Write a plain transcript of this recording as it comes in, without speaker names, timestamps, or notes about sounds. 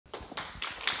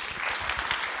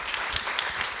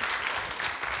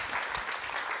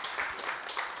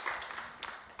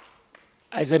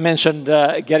As I mentioned,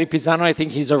 Gary Pisano, I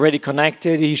think he's already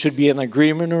connected. He should be in an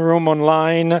agreement room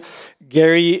online.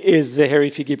 Gary is a Harry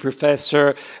Figge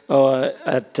professor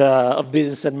of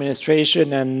business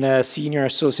administration and senior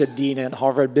associate dean at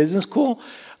Harvard Business School.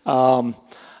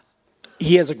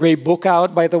 He has a great book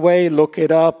out, by the way. Look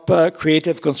it up,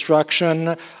 Creative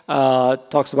Construction.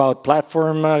 Talks about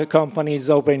platform companies,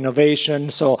 open innovation.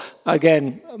 So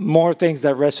again, more things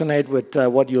that resonate with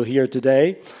what you'll hear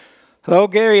today. Hello,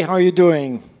 Gary. How are you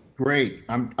doing? Great.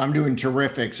 I'm doing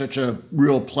terrific. Such a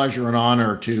real pleasure and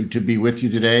honor to be with you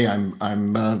today.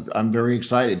 I'm very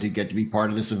excited to get to be part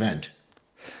of this event.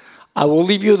 I will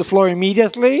leave you the floor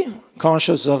immediately,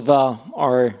 conscious of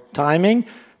our timing.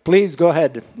 Please go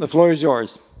ahead. The floor is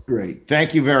yours. Great.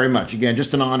 Thank you very much. Again,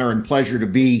 just an honor and pleasure to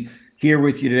be here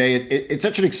with you today. It's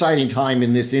such an exciting time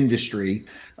in this industry,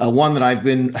 one that I've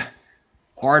been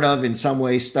part of in some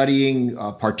ways, studying,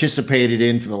 participated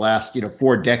in for the last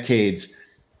 4 decades.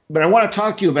 But I want to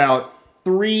talk to you about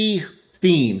 3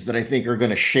 themes that I think are going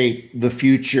to shape the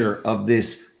future of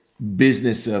this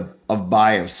business of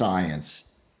bioscience.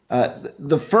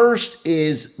 The first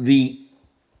is the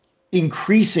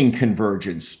increasing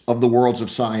convergence of the worlds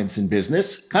of science and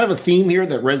business. Kind of a theme here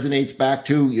that resonates back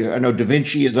to, I know Da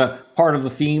Vinci is a part of the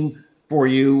theme for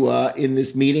you in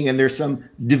this meeting, and there's some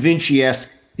Da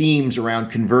Vinci-esque themes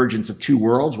around convergence of 2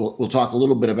 worlds. We'll talk a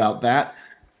little bit about that.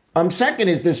 Second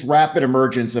is this rapid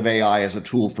emergence of AI as a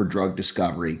tool for drug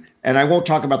discovery. And I won't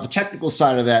talk about the technical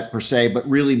side of that per se, but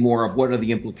really more of what are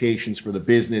the implications for the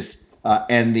business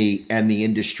and the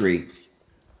industry.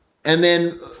 And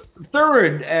then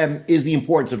third is the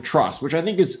importance of trust, which I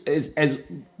think is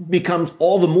becomes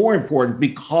all the more important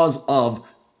because of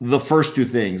the first 2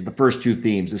 things, the first 2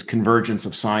 themes, this convergence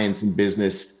of science and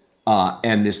business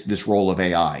and this role of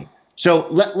AI. So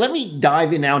let me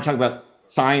dive in now and talk about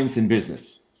science and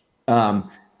business.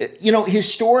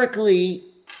 Historically,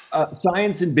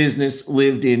 science and business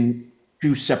lived in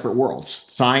 2 separate worlds.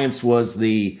 Science was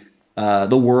the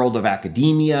world of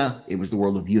academia. It was the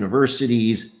world of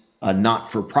universities,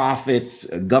 not-for-profits,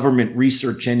 government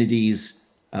research entities.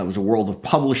 It was a world of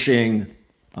publishing,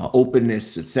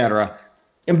 openness, etc.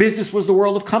 And business was the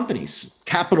world of companies,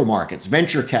 capital markets,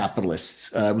 venture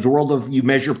capitalists. It was a world of you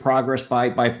measure progress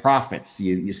by profits.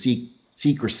 You seek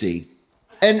secrecy.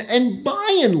 And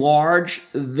by and large,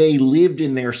 they lived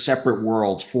in their separate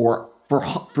worlds for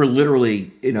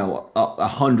literally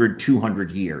 100,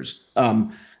 200 years.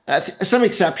 Some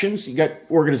exceptions. You got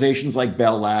organizations like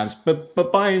Bell Labs, but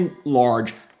by and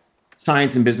large,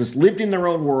 science and business lived in their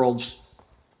own worlds,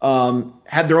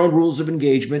 had their own rules of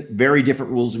engagement, very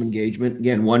different rules of engagement.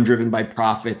 Again, one driven by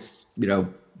profits,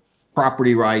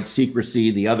 property rights, secrecy,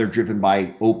 the other driven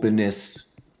by openness,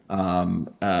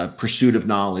 pursuit of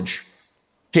knowledge.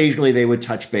 Occasionally they would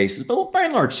touch bases, but by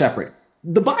and large separate.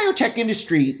 The biotech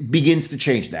industry begins to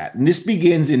change that. And this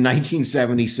begins in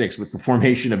 1976 with the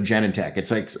formation of Genentech.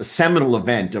 It's like a seminal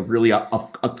event of really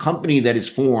a company that is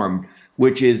formed,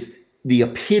 which is the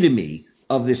epitome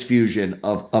of this fusion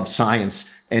of science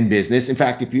and business. In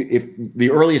fact, if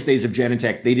the earliest days of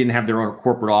Genentech, they didn't have their own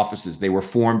corporate offices. They were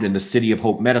formed in the City of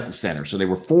Hope Medical Center. So they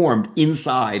were formed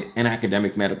inside an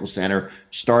academic medical center,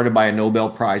 started by a Nobel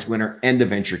Prize winner and a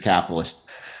venture capitalist.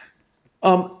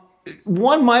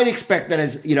 One might expect that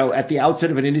as, at the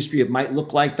outset of an industry, it might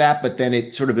look like that, but then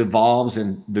it sort of evolves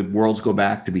and the worlds go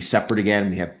back to be separate again.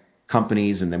 We have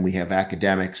companies and then we have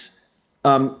academics.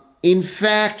 In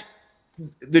fact,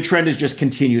 the trend has just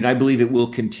continued. I believe it will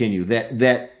continue that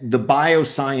the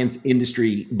bioscience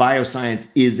industry, bioscience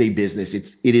is a business.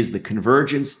 It is the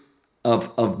convergence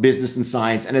of business and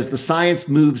science. And as the science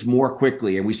moves more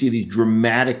quickly and we see these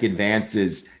dramatic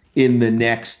advances in the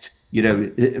next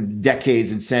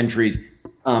decades and centuries,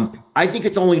 I think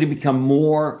it's only to become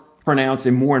more pronounced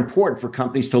and more important for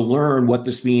companies to learn what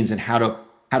this means and how to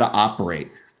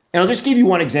operate. And I'll just give you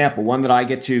one example, one that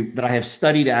I have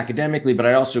studied academically, but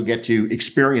I also get to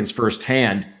experience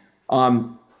firsthand.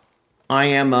 I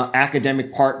am an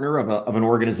academic partner of an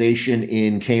organization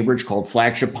in Cambridge called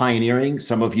Flagship Pioneering.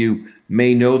 Some of you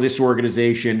may know this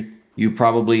organization. You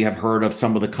probably have heard of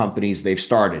some of the companies they've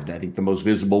started. I think the most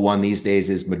visible one these days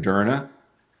is Moderna.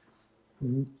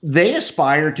 They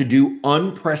aspire to do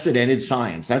unprecedented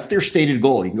science. That's their stated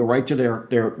goal. You can go right to their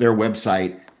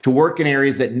website, to work in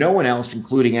areas that no one else,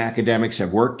 including academics,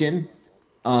 have worked in,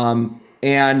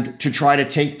 and to try to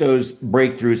take those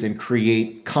breakthroughs and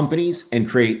create companies and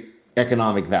create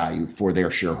economic value for their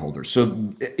shareholders.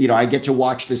 So, I get to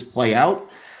watch this play out.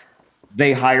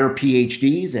 They hire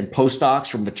PhDs and postdocs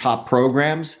from the top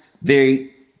programs.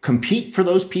 They compete for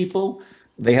those people.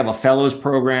 They have a fellows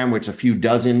program, which a few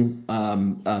dozen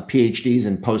PhDs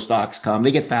and postdocs come.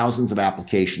 They get thousands of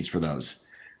applications for those.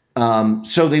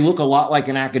 So they look a lot like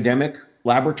an academic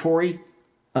laboratory.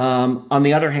 On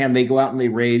the other hand, they go out and they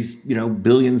raise,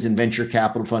 billions in venture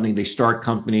capital funding. They start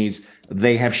companies.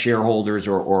 They have shareholders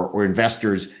or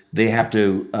investors they have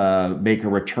to make a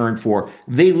return for.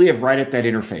 They live right at that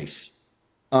interface.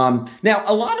 Now,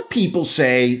 a lot of people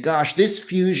say, gosh, this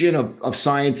fusion of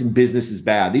science and business is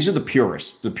bad. These are the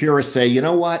purists. The purists say, you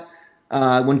know what?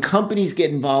 When companies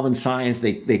get involved in science,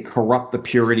 they corrupt the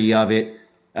purity of it.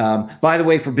 By the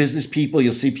way, for business people,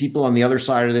 you'll see people on the other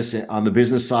side of this, on the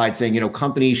business side, saying,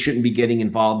 companies shouldn't be getting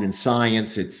involved in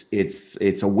science.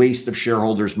 It's a waste of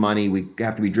shareholders' money. We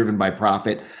have to be driven by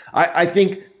profit. I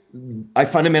think I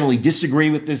fundamentally disagree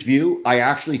with this view. I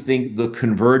actually think the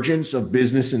convergence of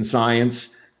business and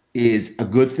science is a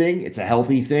good thing. It's a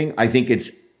healthy thing. I think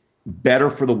it's better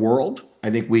for the world. I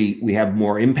think we have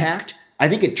more impact. I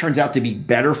think it turns out to be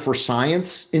better for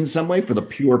science in some way, for the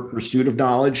pure pursuit of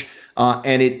knowledge.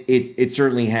 And it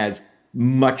certainly has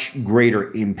much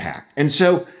greater impact. And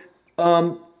so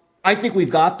I think we've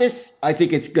got this. I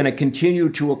think it's going to continue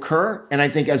to occur. And I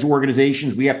think as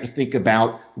organizations, we have to think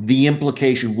about the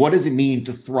implication. What does it mean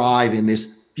to thrive in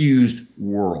this fused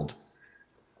world?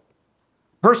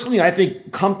 Personally, I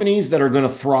think companies that are going to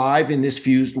thrive in this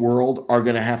fused world are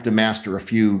going to have to master a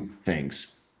few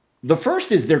things. The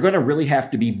first is they're going to really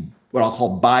have to be what I'll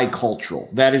call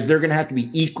bicultural. That is, they're going to have to be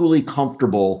equally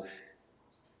comfortable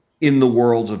in the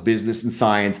worlds of business and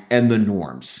science and the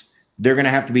norms. They're going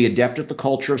to have to be adept at the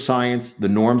culture of science, the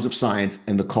norms of science,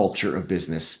 and the culture of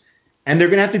business. And they're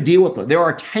going to have to deal with them. There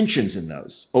are tensions in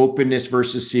those, openness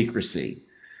versus secrecy.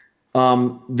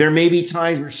 There may be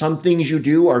times where some things you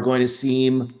do are going to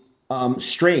seem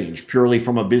strange purely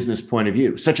from a business point of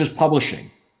view, such as publishing.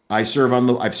 I've served on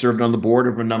the board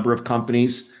of a number of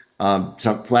companies,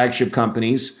 some flagship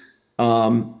companies,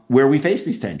 where we face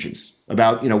these tensions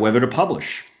about whether to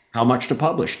publish, how much to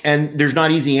publish, and there's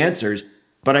not easy answers.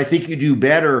 But I think you do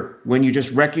better when you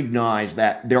just recognize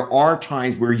that there are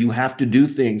times where you have to do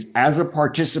things as a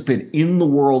participant in the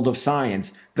world of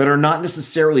science that are not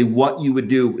necessarily what you would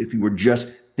do if you were just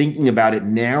thinking about it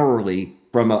narrowly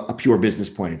from a pure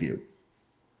business point of view.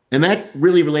 And that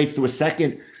really relates to a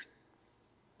second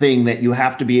thing that you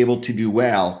have to be able to do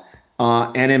well.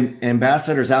 And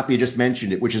Ambassador Zappia just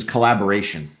mentioned it, which is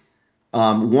collaboration.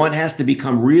 One has to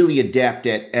become really adept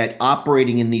at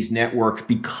operating in these networks,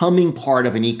 becoming part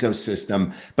of an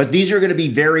ecosystem. But these are going to be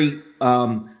very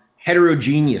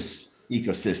heterogeneous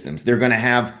ecosystems. They're going to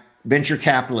have venture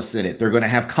capitalists in it. They're going to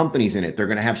have companies in it. They're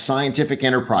going to have scientific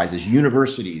enterprises,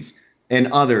 universities,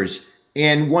 and others.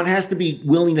 And one has to be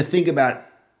willing to think about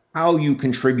how you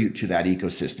contribute to that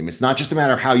ecosystem. It's not just a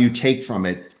matter of how you take from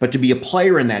it, but to be a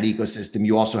player in that ecosystem,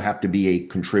 you also have to be a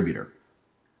contributor.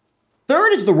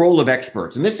 Third is the role of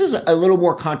experts. And this is a little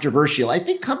more controversial. I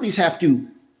think companies have to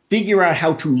figure out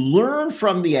how to learn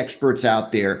from the experts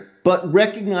out there, but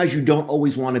recognize you don't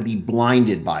always want to be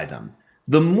blinded by them.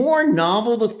 The more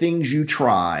novel the things you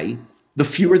try, the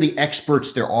fewer the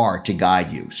experts there are to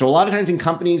guide you. So a lot of times in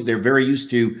companies, they're very used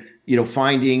to,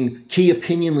 finding key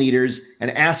opinion leaders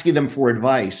and asking them for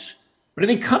advice. But I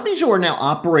think companies who are now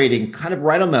operating kind of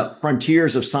right on the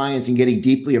frontiers of science and getting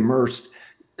deeply immersed,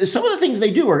 some of the things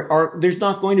they do are there's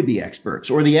not going to be experts,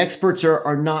 or the experts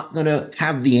are not going to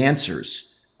have the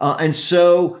answers. And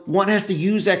so one has to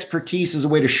use expertise as a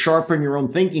way to sharpen your own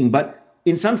thinking. But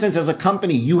in some sense, as a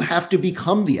company, you have to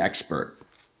become the expert.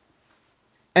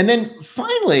 And then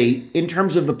finally, in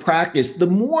terms of the practice, the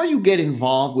more you get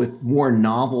involved with more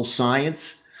novel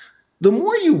science, the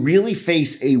more you really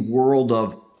face a world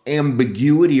of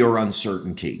ambiguity or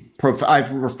uncertainty.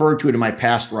 I've referred to it in my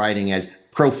past writing as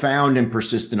profound and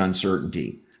persistent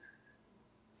uncertainty.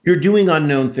 You're doing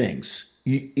unknown things.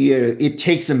 It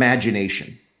takes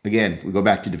imagination. Again, we go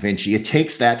back to Da Vinci. It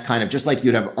takes that kind of, just like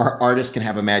you'd have artists can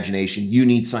have imagination, you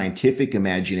need scientific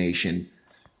imagination.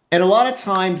 And a lot of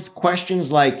times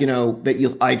questions like,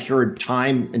 that I've heard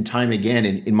time and time again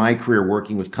in my career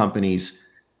working with companies,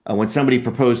 when somebody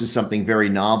proposes something very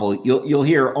novel, you'll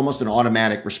hear almost an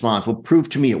automatic response. Well, prove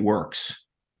to me it works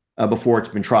before it's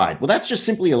been tried. Well, that's just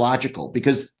simply illogical,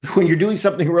 because when you're doing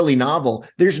something really novel,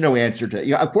 there's no answer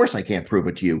to, of course I can't prove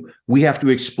it to you. We have to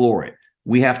explore it.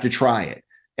 We have to try it.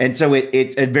 And so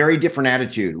it's a very different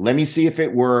attitude. Let me see if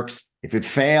it works. If it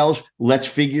fails, let's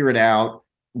figure it out.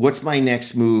 What's my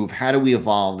next move? How do we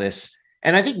evolve this?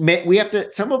 And I think we have to,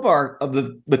 some of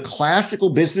the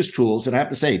classical business tools, and I have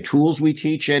to say, tools we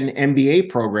teach in MBA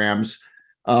programs,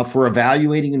 for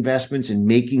evaluating investments and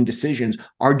making decisions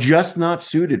are just not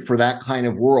suited for that kind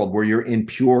of world where you're in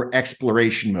pure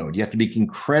exploration mode. You have to be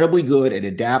incredibly good at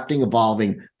adapting,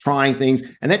 evolving, trying things.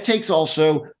 And that takes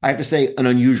also, I have to say, an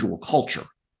unusual culture.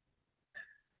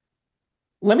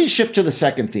 Let me shift to the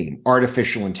second theme,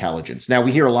 artificial intelligence. Now,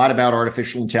 we hear a lot about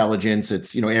artificial intelligence.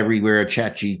 It's, everywhere,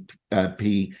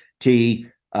 ChatGPT.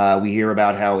 We hear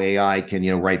about how AI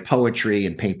can, write poetry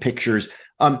and paint pictures.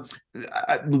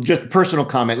 Just a personal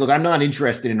comment. Look, I'm not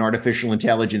interested in artificial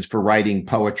intelligence for writing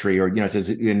poetry, or, it says,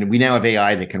 and we now have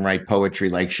AI that can write poetry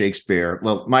like Shakespeare.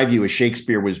 Well, my view is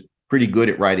Shakespeare was pretty good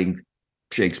at writing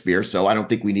Shakespeare, so I don't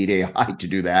think we need AI to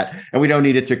do that. And we don't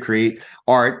need it to create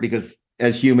art, because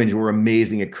as humans, we're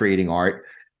amazing at creating art.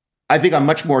 I think I'm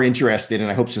much more interested, and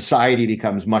I hope society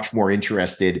becomes much more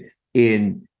interested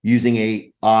in using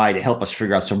AI to help us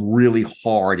figure out some really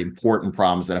hard, important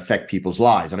problems that affect people's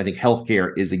lives. And I think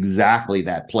healthcare is exactly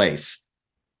that place.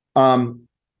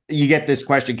 You get this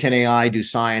question, can AI do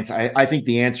science? I think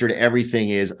the answer to everything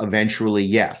is eventually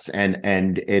yes. And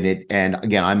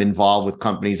again, I'm involved with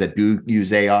companies that do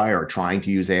use AI or are trying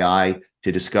to use AI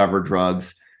to discover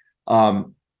drugs.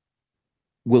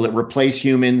 Will it replace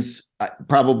humans?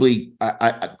 Probably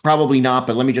not,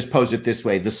 but let me just pose it this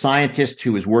way. The scientist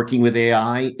who is working with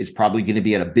AI is probably going to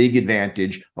be at a big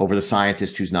advantage over the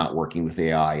scientist who's not working with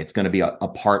AI. It's going to be a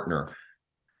partner.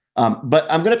 But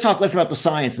I'm going to talk less about the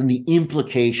science and the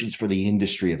implications for the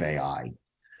industry of AI.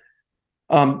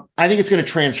 I think it's going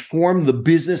to transform the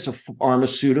business of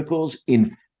pharmaceuticals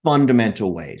in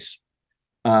fundamental ways.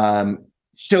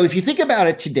 So if you think about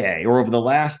it today, or over the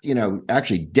last,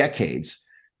 actually decades,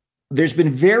 there's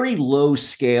been very low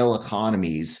scale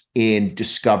economies in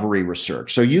discovery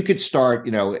research. So you could start,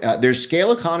 there's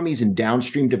scale economies in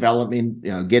downstream development,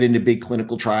 get into big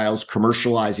clinical trials,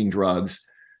 commercializing drugs.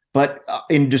 But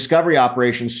in discovery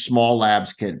operations, small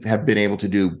labs have been able to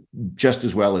do just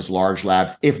as well as large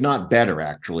labs, if not better,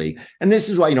 actually. And this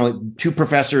is why, two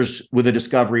professors with a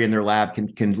discovery in their lab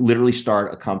can literally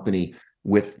start a company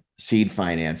with seed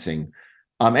financing.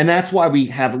 And that's why we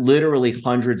have literally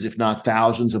hundreds, if not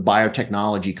thousands, of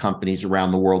biotechnology companies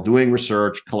around the world doing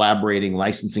research, collaborating,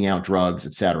 licensing out drugs,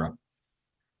 et cetera.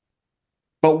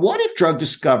 But what if drug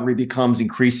discovery becomes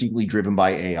increasingly driven by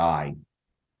AI?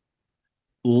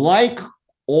 Like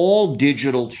all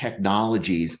digital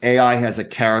technologies, AI has a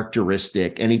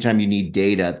characteristic. Anytime you need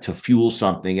data to fuel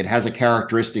something, it has a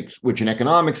characteristic which in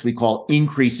economics we call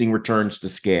increasing returns to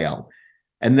scale.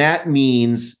 And that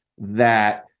means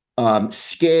that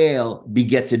scale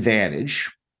begets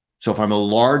advantage. So if I'm a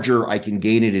larger, I can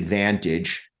gain an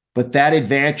advantage, but that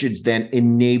advantage then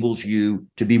enables you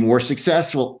to be more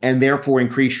successful and therefore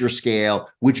increase your scale,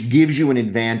 which gives you an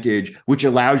advantage, which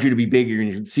allows you to be bigger. And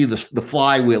you can see the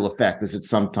flywheel effect, as it's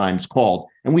sometimes called.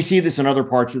 And we see this in other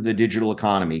parts of the digital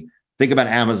economy. Think about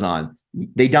Amazon.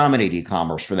 They dominate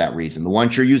e-commerce for that reason. The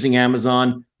ones you're using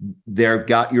Amazon, they've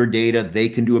got your data. They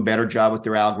can do a better job with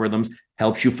their algorithms.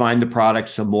 Helps you find the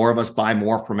products, so more of us buy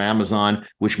more from Amazon,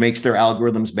 which makes their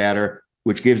algorithms better,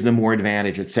 which gives them more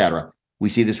advantage, et cetera. We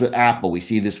see this with Apple. We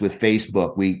see this with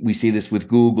Facebook. We see this with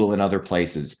Google and other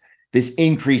places. This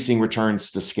increasing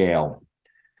returns to scale.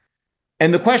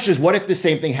 And the question is, what if the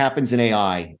same thing happens in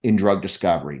AI in drug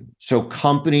discovery? So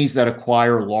companies that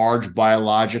acquire large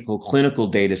biological clinical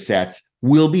data sets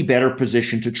will be better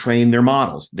positioned to train their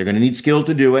models. They're going to need skill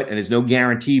to do it, and there's no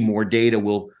guarantee more data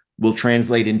will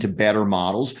translate into better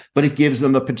models, but it gives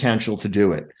them the potential to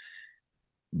do it.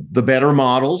 The better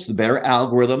models, the better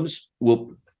algorithms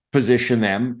will position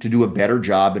them to do a better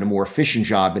job and a more efficient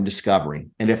job in discovery.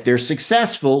 And if they're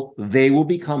successful, they will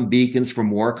become beacons for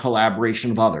more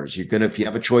collaboration of others. If you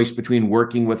have a choice between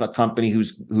working with a company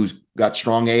who's got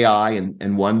strong AI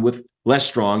and one with less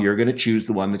strong, you're going to choose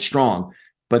the one that's strong.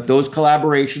 But those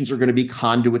collaborations are going to be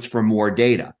conduits for more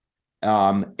data.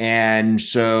 And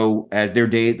so as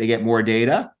they get more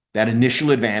data, that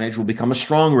initial advantage will become a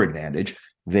stronger advantage.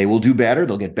 They will do better.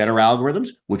 They'll get better algorithms,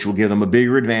 which will give them a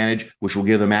bigger advantage, which will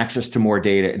give them access to more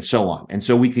data, and so on. And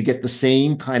so we could get the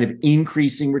same kind of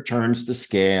increasing returns to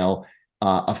scale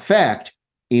effect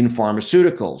in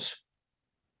pharmaceuticals.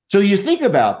 So you think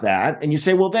about that and you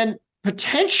say, well, then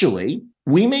potentially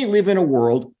we may live in a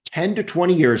world 10 to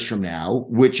 20 years from now,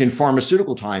 which in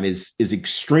pharmaceutical time is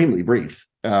extremely brief.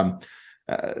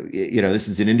 This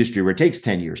is an industry where it takes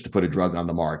 10 years to put a drug on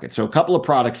the market. So a couple of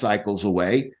product cycles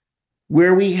away,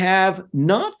 where we have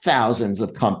not thousands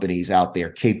of companies out there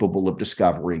capable of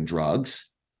discovering drugs,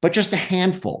 but just a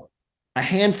handful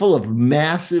of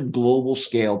massive global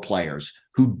scale players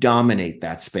who dominate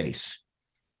that space.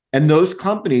 And those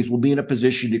companies will be in a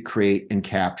position to create and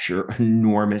capture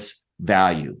enormous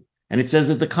value. And it says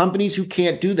that the companies who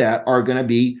can't do that are going to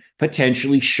be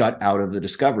potentially shut out of the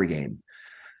discovery game.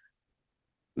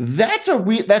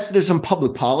 There's some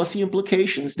public policy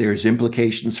implications. There's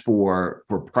implications for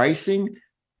pricing.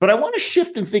 But I want to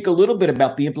shift and think a little bit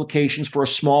about the implications for a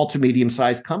small to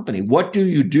medium-sized company. What do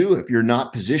you do if you're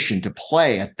not positioned to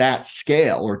play at that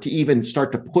scale, or to even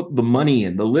start to put the money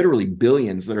in, the literally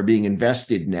billions that are being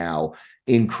invested now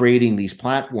in creating these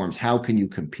platforms? How can you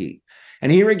compete?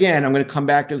 And here again, I'm going to come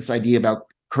back to this idea about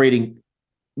creating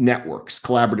networks,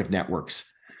 collaborative networks.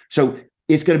 So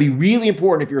it's going to be really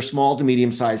important if you're a small to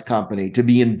medium-sized company to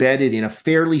be embedded in a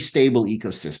fairly stable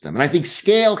ecosystem. And I think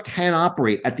scale can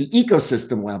operate at the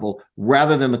ecosystem level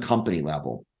rather than the company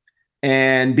level.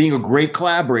 And being a great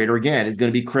collaborator, again, is going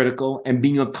to be critical. And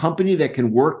being a company that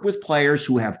can work with players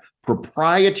who have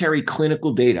proprietary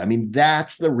clinical data. I mean,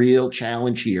 that's the real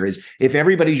challenge here, is if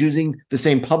everybody's using the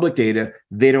same public data,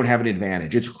 they don't have an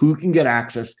advantage. It's who can get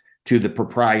access to the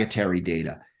proprietary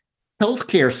data.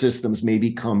 Healthcare systems may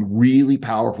become really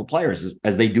powerful players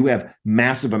as they do have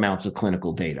massive amounts of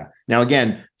clinical data. Now,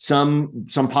 again, some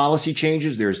policy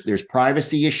changes. There's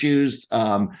privacy issues,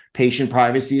 patient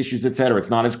privacy issues, et cetera.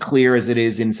 It's not as clear as it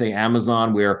is in, say,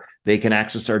 Amazon, where they can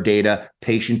access our data.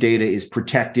 Patient data is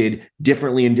protected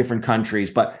differently in different countries,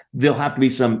 but there'll have to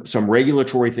be some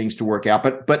regulatory things to work out.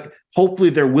 But hopefully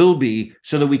there will be,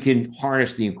 so that we can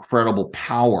harness the incredible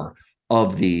power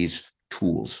of these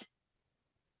tools.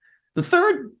 The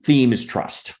third theme is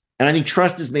trust. And I think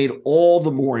trust is made all the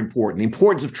more important. The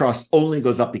importance of trust only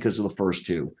goes up because of the first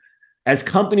two. As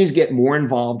companies get more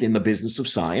involved in the business of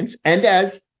science, and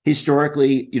as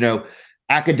historically,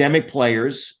 academic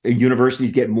players,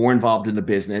 universities get more involved in the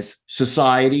business,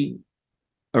 society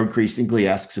increasingly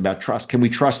asks about trust. Can we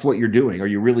trust what you're doing? Are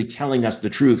you really telling us the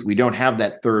truth? We don't have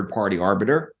that third-party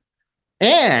arbiter.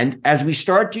 And as we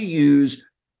start to use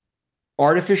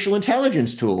artificial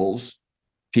intelligence tools,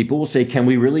 people will say, can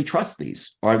we really trust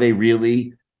these? Are these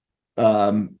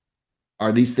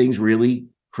things really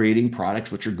creating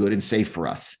products which are good and safe for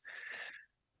us?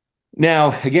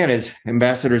 Now, again, as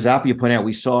Ambassador Zappia pointed out,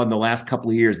 we saw in the last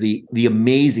couple of years the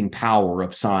amazing power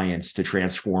of science to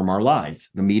transform our lives.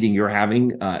 The meeting you're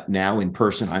having now in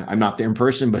person, I'm not there in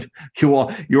person, but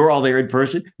you're all there in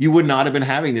person. You would not have been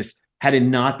having this had it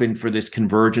not been for this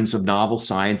convergence of novel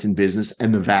science and business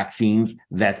and the vaccines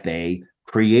that they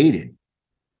created.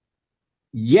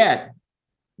 Yet,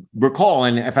 recall,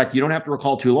 and in fact, you don't have to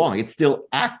recall too long, it's still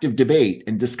active debate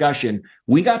and discussion.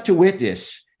 We got to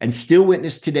witness, and still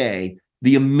witness today,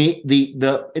 the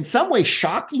in some ways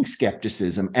shocking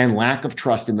skepticism and lack of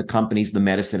trust in the companies, the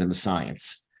medicine, and the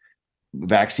science.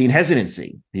 Vaccine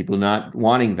hesitancy, people not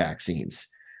wanting vaccines,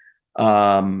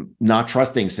 not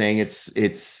trusting, saying it's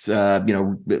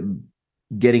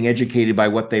getting educated by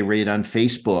what they read on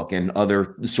Facebook and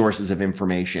other sources of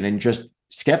information, and just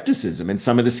skepticism. And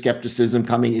some of the skepticism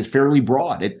coming is fairly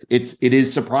broad. It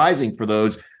is surprising for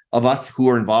those of us who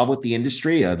are involved with the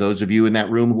industry, those of you in that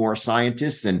room who are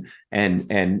scientists and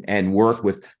work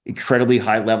with incredibly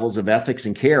high levels of ethics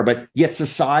and care, but yet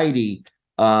society,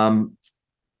 large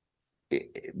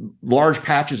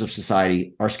patches of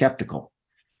society are skeptical.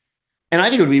 And I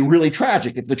think it would be really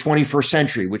tragic if the 21st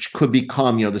century, which could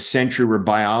become, the century where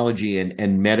biology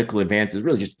and medical advances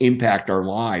really just impact our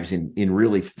lives in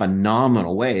really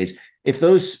phenomenal ways, if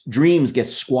those dreams get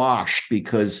squashed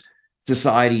because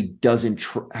society doesn't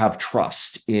have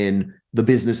trust in the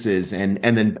businesses, and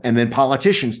then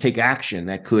politicians take action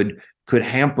that could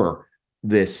hamper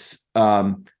this.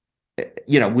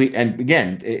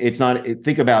 It's not,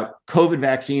 think about COVID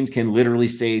vaccines can literally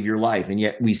save your life. And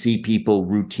yet we see people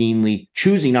routinely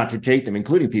choosing not to take them,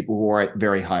 including people who are at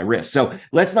very high risk. So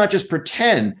let's not just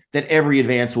pretend that every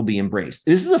advance will be embraced.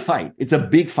 This is a fight. It's a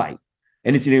big fight,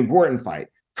 and it's an important fight.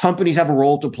 Companies have a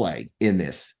role to play in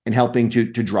this and helping to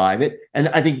drive it. And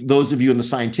I think those of you in the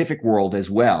scientific world as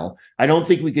well, I don't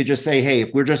think we could just say, hey,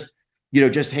 if we're just,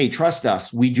 hey, trust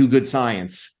us, we do good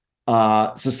science,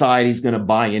 society's going to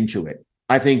buy into it.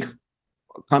 I think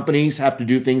companies have to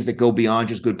do things that go beyond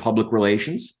just good public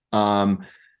relations. And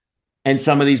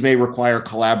some of these may require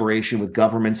collaboration with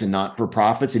governments and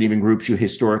not-for-profits and even groups you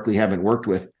historically haven't worked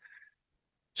with.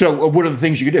 So what are the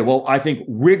things you can do? Well, I think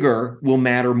rigor will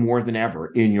matter more than ever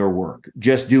in your work.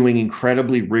 Just doing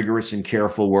incredibly rigorous and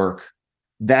careful work,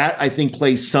 that I think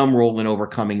plays some role in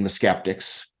overcoming the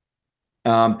skeptics.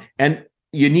 And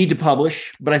you need to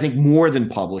publish, but I think more than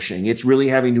publishing, it's really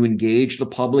having to engage the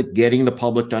public, getting the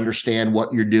public to understand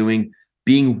what you're doing,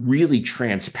 being really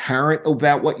transparent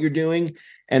about what you're doing.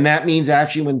 And that means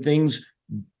actually when things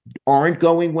aren't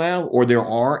going well, or there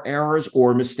are errors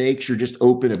or mistakes, you're just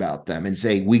open about them and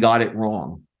say, we got it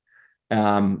wrong.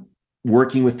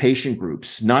 working with patient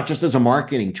groups, not just as a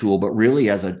marketing tool, but really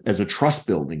as a trust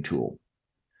building tool.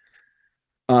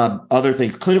 Other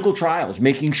things, clinical trials,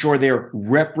 making sure they're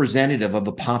representative of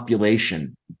the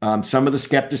population. Some of the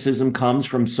skepticism comes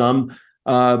from some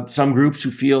groups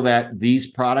who feel that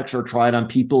these products are tried on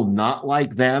people not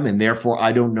like them, and therefore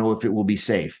I don't know if it will be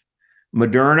safe.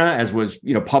 Moderna, as was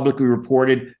publicly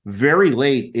reported, very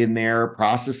late in their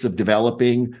process of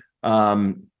developing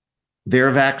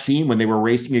their vaccine, when they were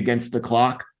racing against the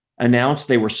clock, announced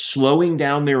they were slowing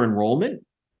down their enrollment,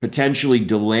 potentially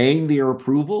delaying their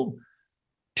approval,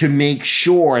 to make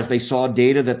sure, as they saw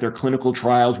data, that their clinical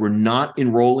trials were not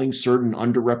enrolling certain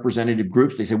underrepresented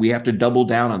groups. They said, we have to double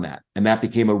down on that. And that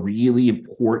became a really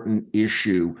important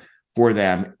issue for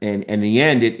them. And in the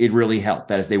end, it really helped.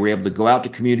 That is, they were able to go out to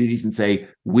communities and say,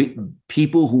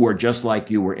 people who are just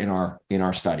like you were in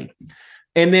our study.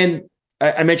 And then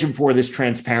I mentioned before, this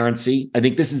transparency. I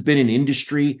think this has been an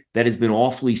industry that has been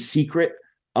awfully secret.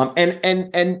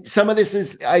 And some of this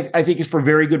is, I think, is for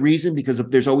very good reason, because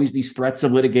there's always these threats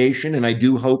of litigation. And I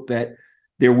do hope that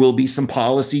there will be some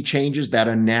policy changes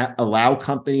that allow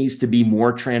companies to be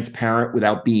more transparent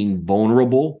without being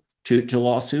vulnerable to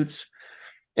lawsuits.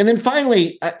 And then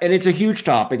finally, and it's a huge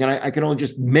topic, and I can only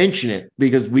just mention it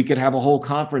because we could have a whole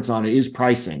conference on it, is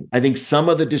pricing. I think some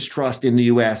of the distrust in the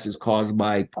US is caused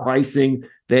by pricing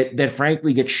that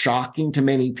frankly gets shocking to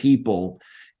many people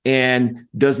and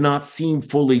does not seem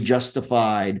fully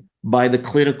justified by the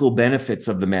clinical benefits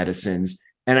of the medicines.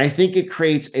 And I think it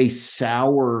creates a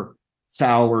sour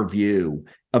view.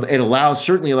 It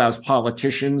certainly allows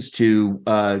politicians to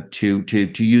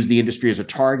use the industry as a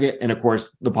target. And of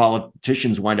course, the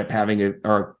politicians wind up having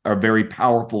a very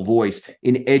powerful voice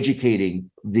in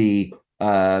educating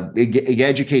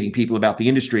educating people about the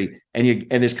industry. And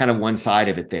there's kind of one side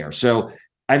of it there. So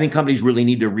I think companies really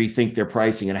need to rethink their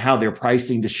pricing and how their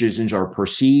pricing decisions are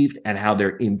perceived and how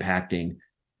they're impacting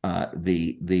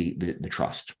the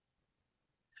trust.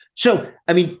 So,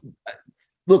 I mean,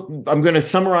 look, I'm going to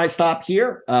stop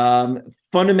here.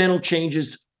 Fundamental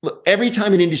changes. Look, every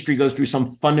time an industry goes through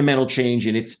some fundamental change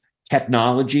in its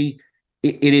technology,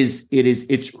 it's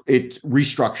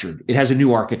restructured. It has a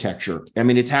new architecture. I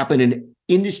mean, it's happened in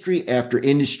industry after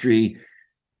industry.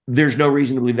 There's no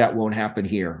reason to believe that won't happen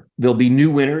here. There'll be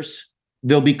new winners.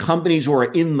 There'll be companies who are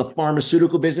in the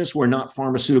pharmaceutical business who are not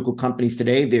pharmaceutical companies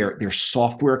today. They're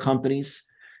software companies.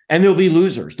 And there'll be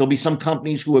losers. There'll be some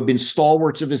companies who have been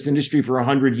stalwarts of this industry for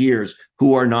 100 years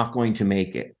who are not going to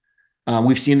make it.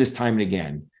 We've seen this time and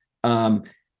again.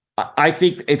 I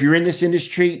think if you're in this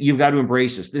industry, you've got to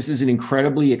embrace this. This is an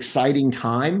incredibly exciting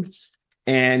time.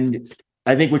 And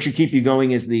I think what should keep you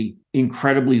going is the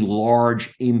incredibly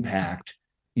large impact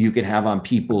you can have on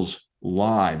people's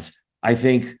lives. I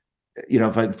think,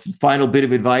 if a final bit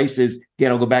of advice is,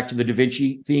 again, I'll go back to the Da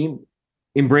Vinci theme.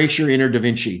 Embrace your inner Da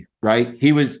Vinci, right?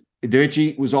 Da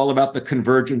Vinci was all about the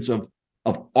convergence of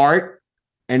art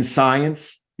and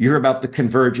science. You're about the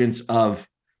convergence of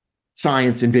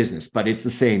science and business, but it's the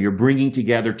same. You're bringing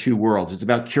together two worlds. It's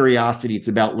about curiosity. It's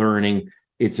about learning.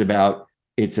 It's about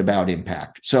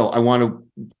impact. So I want to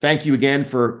thank you again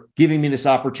for giving me this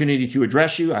opportunity to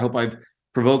address you. I hope I've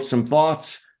provoked some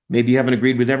thoughts. Maybe you haven't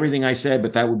agreed with everything I said,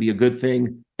 but that would be a good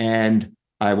thing. And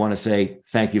I want to say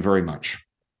thank you very much.